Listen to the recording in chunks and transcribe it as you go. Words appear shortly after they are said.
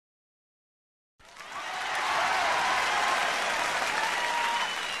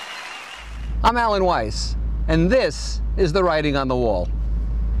I'm Alan Weiss, and this is The Writing on the Wall.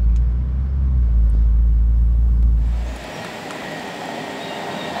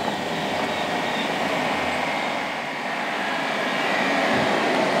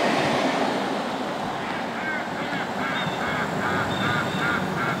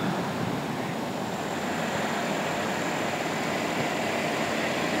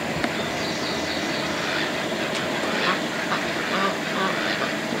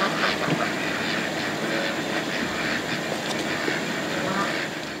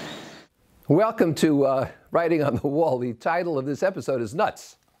 Welcome to Writing on the Wall. The title of this episode is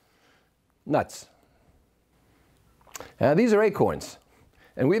Nuts. Nuts. Now, these are acorns.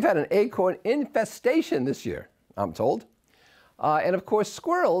 And we've had an acorn infestation this year, I'm told. And of course,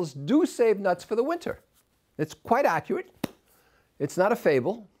 squirrels do save nuts for the winter. It's quite accurate. It's not a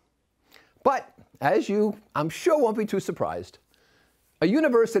fable. But, as you, I'm sure, won't be too surprised, a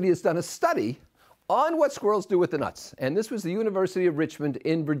university has done a study on what squirrels do with the nuts. And this was the University of Richmond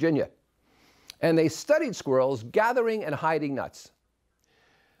in Virginia. And they studied squirrels gathering and hiding nuts.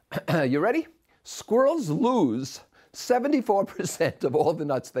 You ready? Squirrels lose 74% of all the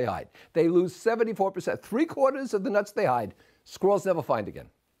nuts they hide. They lose 74%. 3/4 of the nuts they hide, squirrels never find again.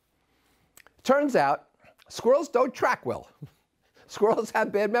 Turns out, squirrels don't track well. Squirrels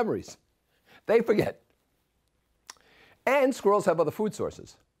have bad memories. They forget. And squirrels have other food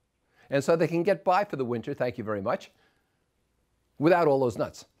sources. And so they can get by for the winter, thank you very much, without all those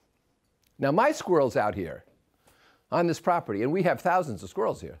nuts. Now, my squirrels out here on this property, and we have thousands of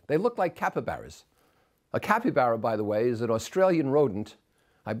squirrels here, they look like capybaras. A capybara, by the way, is an Australian rodent.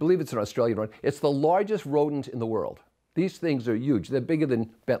 I believe it's an Australian rodent. It's the largest rodent in the world. These things are huge. They're bigger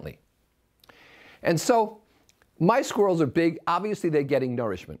than Bentley. And so my squirrels are big. Obviously, they're getting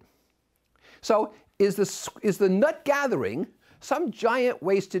nourishment. So is the nut gathering some giant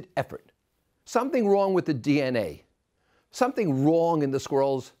wasted effort? Something wrong with the DNA? Something wrong in the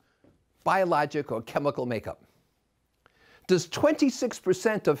squirrel's biologic or chemical makeup? Does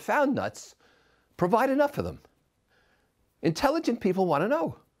 26% of found nuts provide enough for them? Intelligent people want to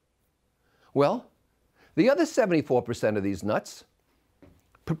know. Well, the other 74% of these nuts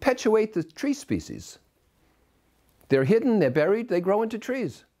perpetuate the tree species. They're hidden, they're buried, they grow into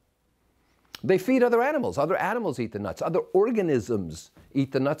trees. They feed other animals. Other animals eat the nuts. Other organisms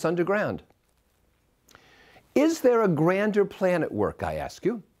eat the nuts underground. Is there a grander plan at work, I ask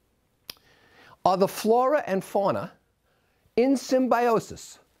you? Are the flora and fauna in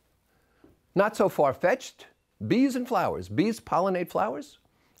symbiosis? Not so far-fetched. Bees and flowers. Bees pollinate flowers.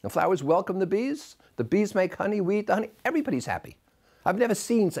 The flowers welcome the bees. The bees make honey. We eat the honey. Everybody's happy. I've never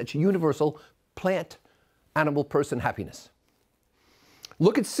seen such universal plant, animal, person happiness.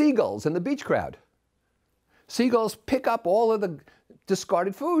 Look at seagulls in the beach crowd. Seagulls pick up all of the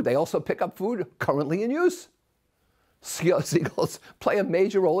discarded food. They also pick up food currently in use. Seagulls play a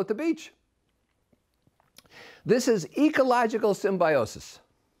major role at the beach. This is ecological symbiosis.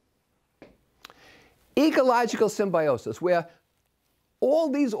 Ecological symbiosis, where all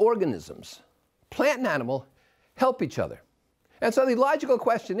these organisms, plant and animal, help each other. And so the logical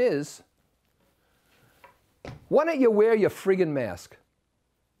question is, why don't you wear your friggin' mask?